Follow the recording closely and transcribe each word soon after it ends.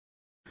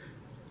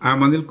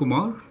I'm Anil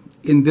Kumar.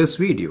 In this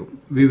video,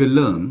 we will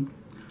learn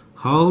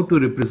how to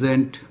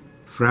represent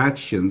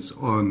fractions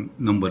on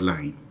number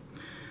line.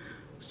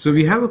 So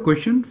we have a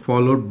question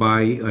followed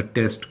by a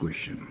test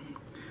question.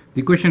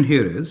 The question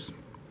here is,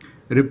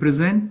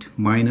 represent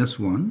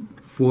 -1,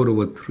 4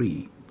 over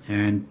 3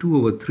 and 2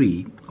 over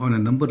 3 on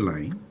a number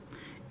line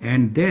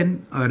and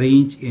then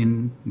arrange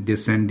in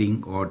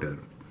descending order.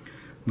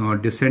 Now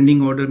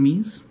descending order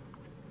means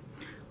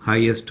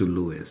highest to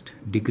lowest,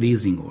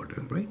 decreasing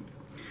order, right?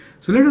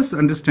 So let us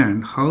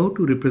understand how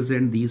to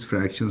represent these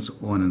fractions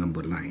on a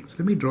number line. So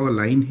let me draw a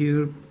line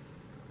here.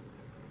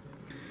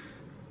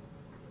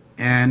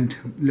 And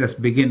let's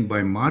begin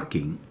by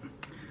marking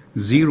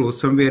 0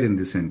 somewhere in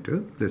the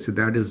center. Let's say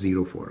that is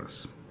 0 for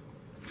us.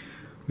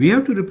 We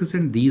have to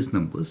represent these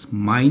numbers,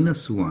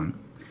 -1.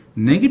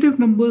 Negative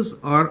numbers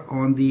are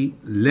on the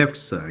left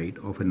side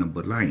of a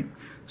number line.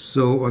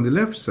 So on the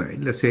left side,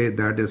 let's say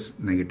that is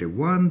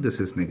 -1, this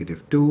is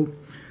 -2.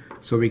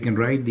 So we can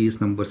write these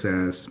numbers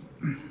as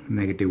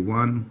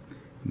 -1,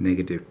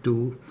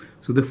 -2.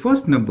 So the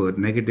first number,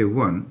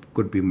 -1,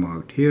 could be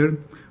marked here,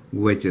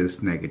 which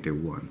is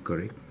 -1,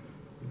 correct?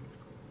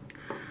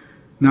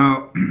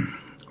 Now,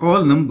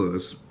 all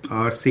numbers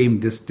are same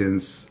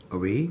distance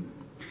away.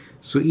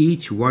 So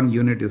each one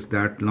unit is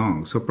that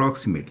long. So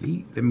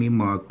approximately, let me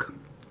mark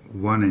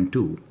 1 and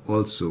 2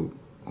 also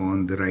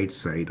on the right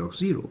side of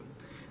 0.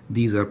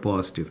 These are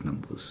positive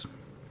numbers.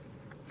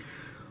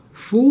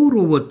 4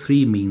 over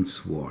 3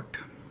 means what?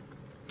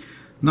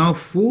 Now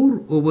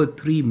 4 over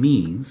 3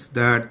 means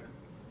that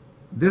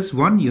this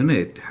one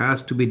unit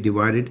has to be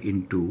divided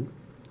into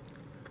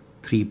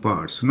 3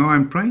 parts. So now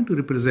I'm trying to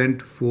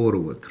represent 4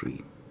 over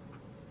 3.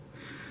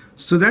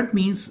 So that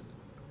means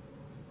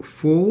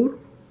 4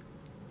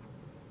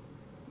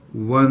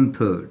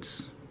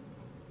 1/3.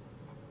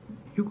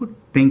 You could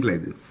think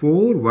like this,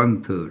 4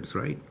 1/3,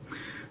 right?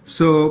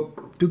 So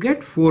to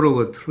get 4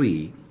 over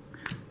 3,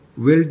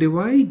 we'll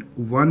divide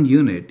one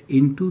unit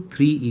into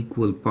 3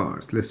 equal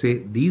parts. Let's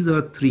say these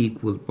are 3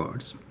 equal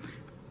parts.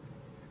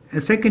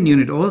 A second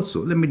unit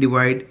also, let me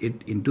divide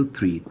it into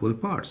 3 equal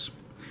parts.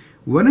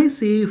 When I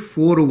say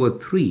 4 over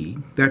 3,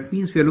 that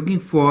means we are looking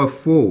for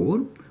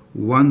 4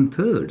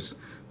 1/3.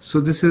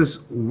 So this is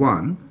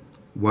 1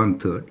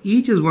 1/3.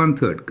 Each is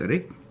 1/3,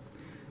 correct?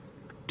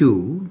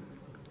 2,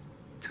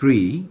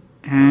 3,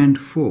 and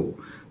 4.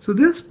 So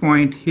this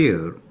point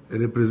here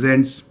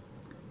represents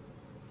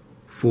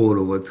 4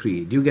 over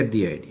 3. Do you get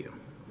the idea?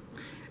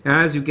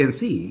 As you can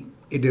see,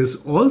 it is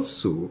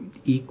also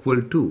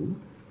equal to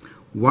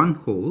 1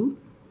 whole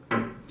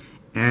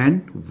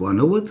and 1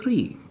 over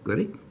 3,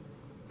 correct?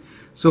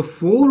 So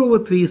 4 over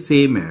 3 is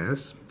same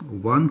as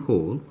 1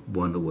 whole,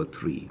 1 over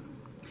 3.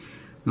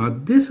 Now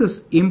this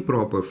is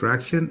improper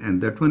fraction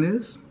and that one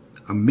is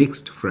a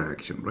mixed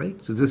fraction,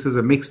 right? So this is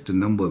a mixed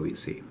number, we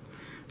say.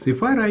 So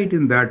if I write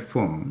in that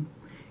form,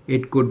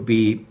 it could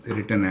be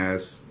written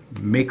as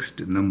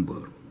mixed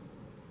number.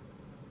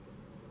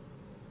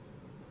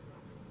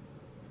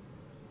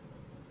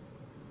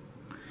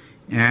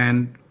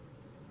 And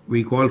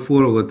we call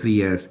 4 over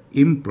 3 as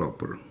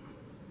improper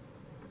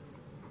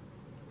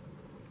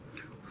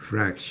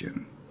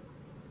fraction,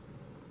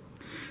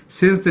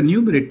 since the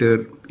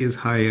numerator is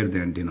higher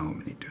than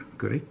denominator,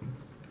 correct?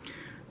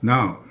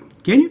 Now,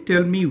 can you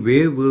tell me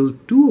where will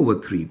 2 over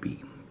 3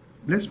 be?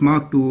 Let's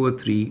mark 2 over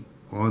 3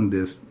 on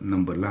this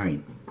number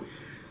line.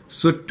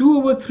 So 2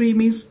 over 3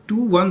 means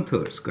 2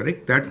 1/3,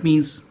 correct? That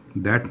means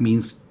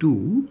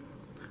 2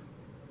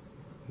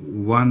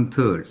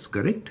 1/3,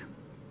 correct?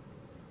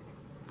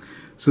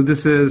 So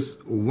this is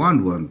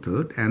 1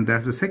 1/3 and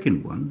that's the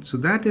second one. So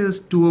that is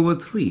 2 over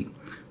 3.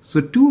 So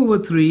 2 over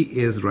 3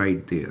 is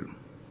right there.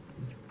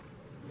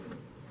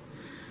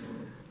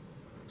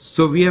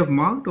 So we have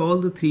marked all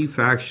the 3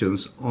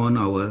 fractions on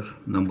our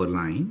number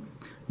line.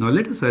 Now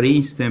let us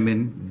arrange them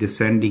in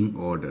descending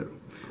order.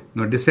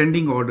 Now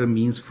descending order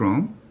means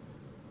from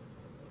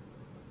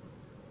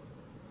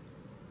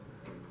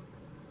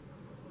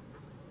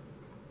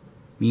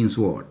means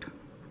what?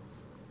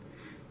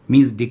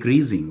 Means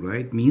decreasing,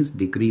 right? Means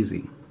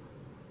decreasing.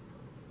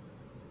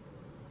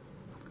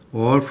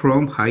 Or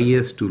from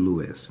highest to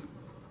lowest.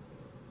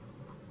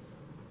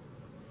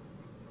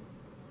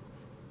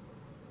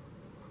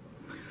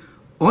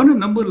 On a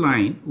number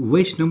line,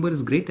 which number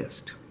is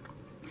greatest?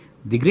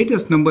 The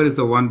greatest number is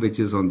the one which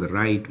is on the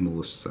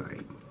rightmost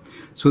side.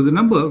 So the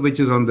number which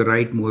is on the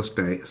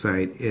rightmost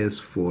side is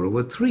 4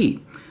 over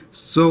 3.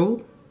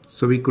 So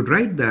we could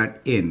write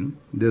that in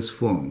this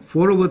form.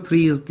 4 over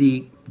 3 is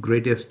the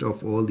greatest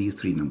of all these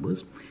 3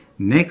 numbers.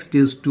 Next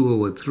is 2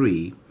 over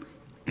 3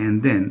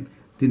 and then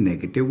the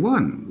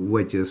 -1,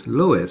 which is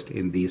lowest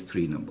in these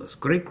 3 numbers,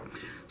 correct?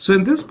 So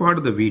in this part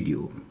of the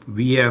video,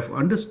 we have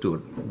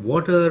understood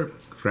what are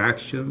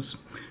fractions,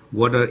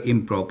 what are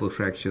improper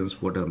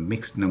fractions, what are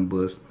mixed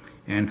numbers,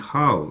 and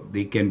how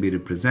they can be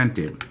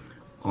represented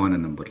on a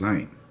number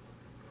line.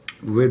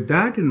 With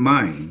that in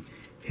mind,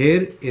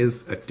 here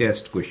is a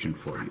test question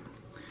for you.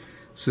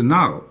 So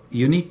now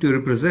you need to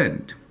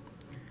represent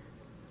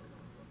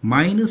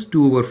minus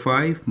 2 over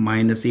 5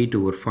 minus 8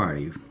 over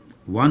 5,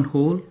 1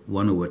 whole,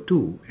 1 over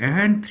 2,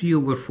 and 3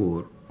 over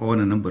 4 on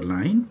a number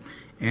line,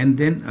 and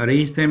then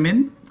arrange them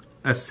in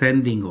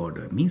ascending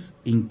order, means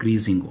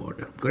increasing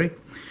order, correct?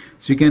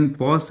 So you can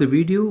pause the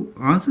video,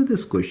 answer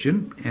this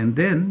question, and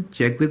then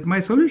check with my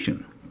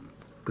solution,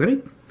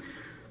 correct?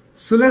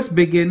 So let's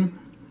begin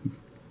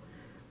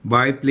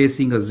by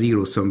placing a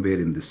 0 somewhere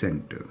in the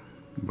center,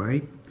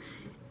 right?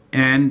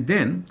 And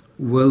then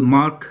we'll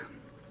mark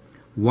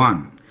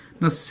 1.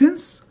 Now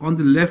since on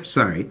the left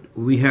side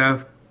we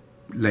have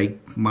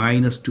like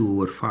minus 2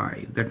 over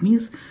 5, that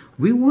means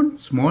we want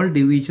small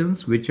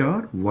divisions which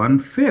are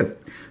 1/5.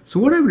 So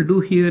what I will do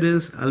here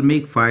is I'll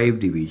make 5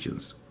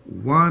 divisions.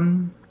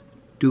 1,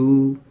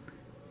 2,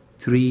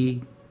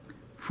 3,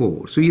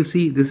 4. So you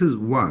see this is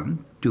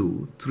 1,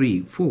 2,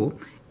 3, 4,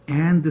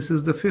 and this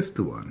is the 5th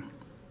one.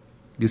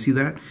 Do you see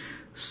that?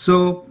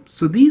 So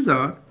these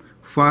are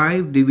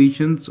 5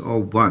 divisions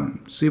of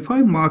 1. So if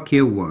I mark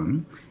here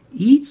 1,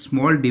 each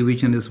small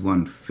division is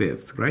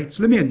 1/5, right?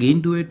 So let me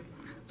again do it.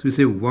 So we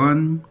say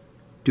 1,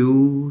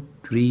 2,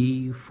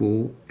 3,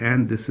 4,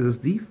 and this is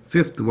the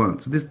 5th one.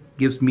 So this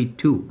gives me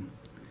 2,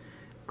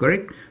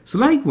 correct? So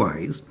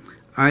likewise,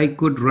 I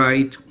could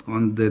write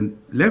on the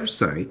left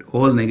side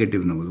all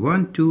negative numbers.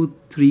 1, 2,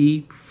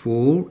 3,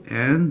 4,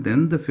 and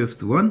then the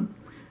 5th one.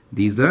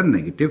 These are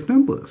negative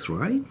numbers,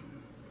 right?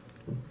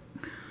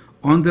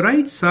 On the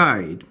right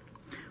side,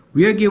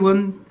 we are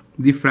given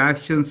the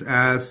fractions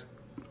as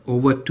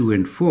over 2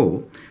 and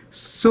 4.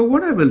 So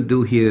what I will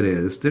do here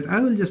is that I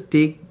will just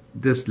take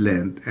this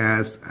length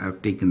as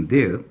I've taken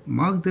there,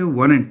 mark the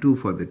 1 and 2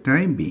 for the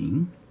time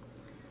being,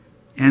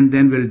 and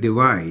then we'll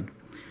divide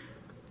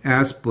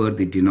as per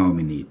the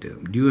denominator.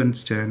 Do you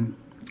understand?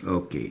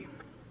 Okay.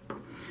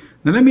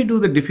 Now let me do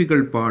the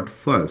difficult part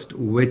first,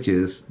 which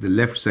is the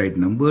left side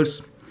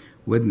numbers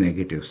with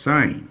negative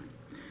sign.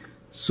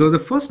 So the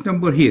first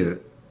number here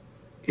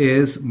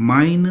is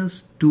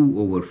minus 2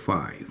 over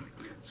 5.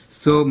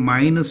 So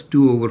minus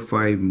 2 over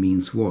 5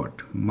 means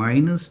what?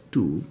 Minus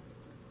 2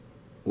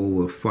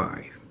 over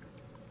 5.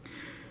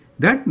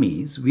 That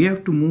means we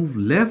have to move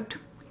left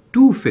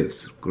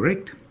 2/5,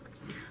 correct?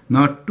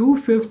 Now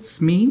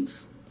 2/5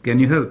 means, can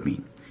you help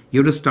me? You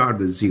have to start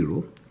with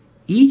 0.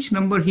 Each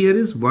number here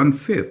is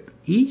 1/5.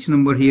 Each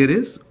number here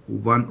is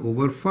 1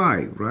 over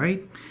 5,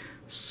 right?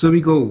 So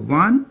we go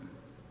 1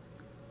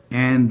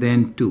 and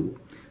then 2.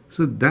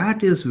 So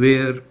that is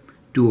where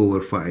 2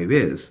 over 5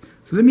 is.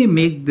 So let me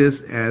make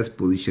this as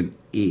position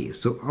A.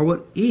 So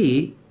our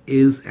A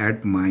is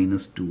at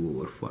minus 2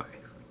 over 5.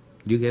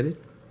 Do you get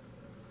it?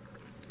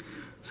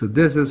 So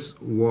this is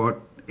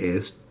what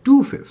is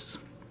 2/5.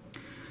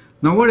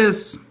 Now what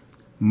is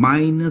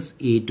minus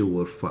 8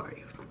 over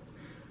 5?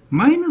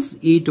 Minus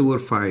 8 over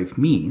 5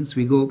 means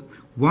we go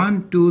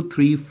 1, 2,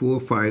 3, 4,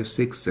 5,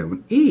 6,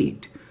 7,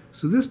 8.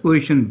 So this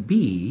position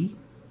B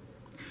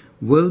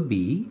will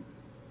be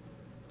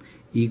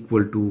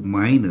equal to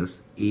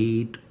minus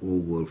 8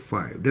 over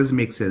 5. Does it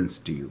make sense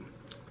to you?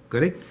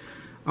 Correct?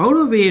 Out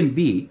of A and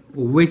B,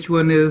 which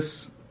one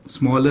is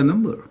smaller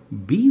number?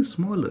 B is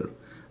smaller.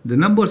 The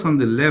numbers on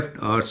the left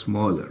are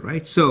smaller,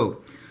 right?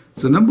 So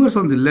numbers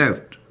on the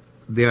left,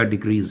 they are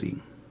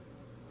decreasing.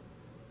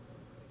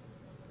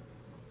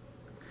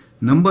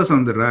 Numbers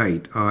on the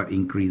right are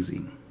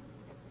increasing.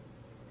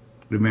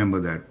 Remember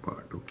that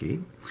part, okay?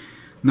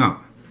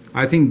 Now,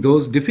 I think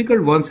those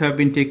difficult ones have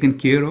been taken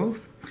care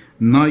of.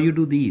 Now you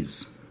do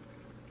these.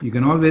 You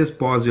can always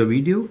pause your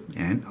video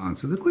and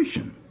answer the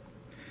question.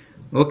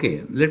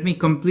 Okay, let me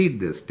complete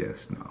this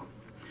test now.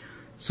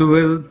 So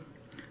we'll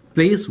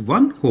place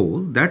 1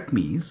 whole. That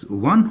means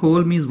 1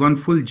 whole means 1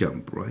 full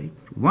jump, right?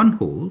 1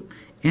 whole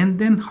and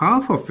then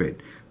half of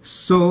it.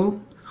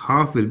 So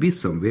half will be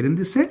somewhere in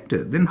the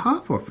center, then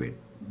half of it.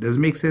 Does it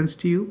make sense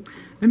to you?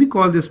 Let me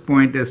call this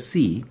point as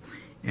C,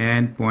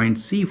 and point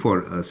C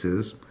for us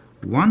is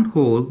 1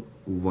 whole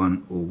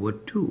 1 over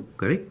 2,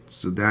 correct?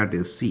 So that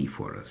is C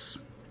for us.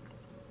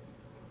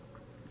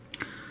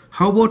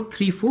 How about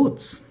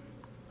 3/4?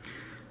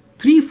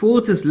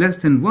 3/4 is less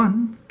than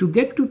 1. To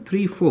get to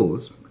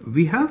 3/4,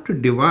 we have to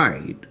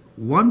divide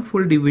 1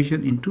 full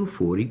division into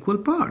 4 equal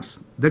parts,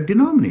 the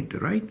denominator,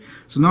 right?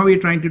 So now we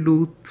are trying to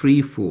do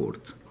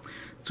 3/4.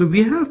 So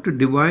we have to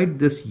divide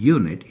this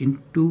unit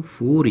into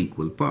 4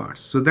 equal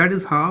parts. So that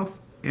is half,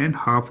 and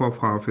half of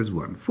half is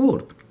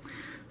 1/4.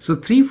 So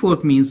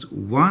 3/4 means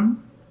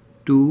 1,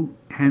 2,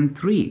 and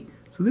 3.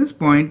 So this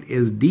point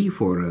is D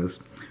for us.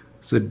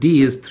 So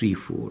D is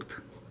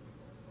 3/4.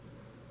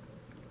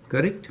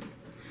 Correct?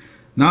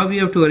 Now we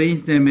have to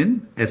arrange them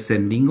in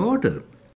ascending order.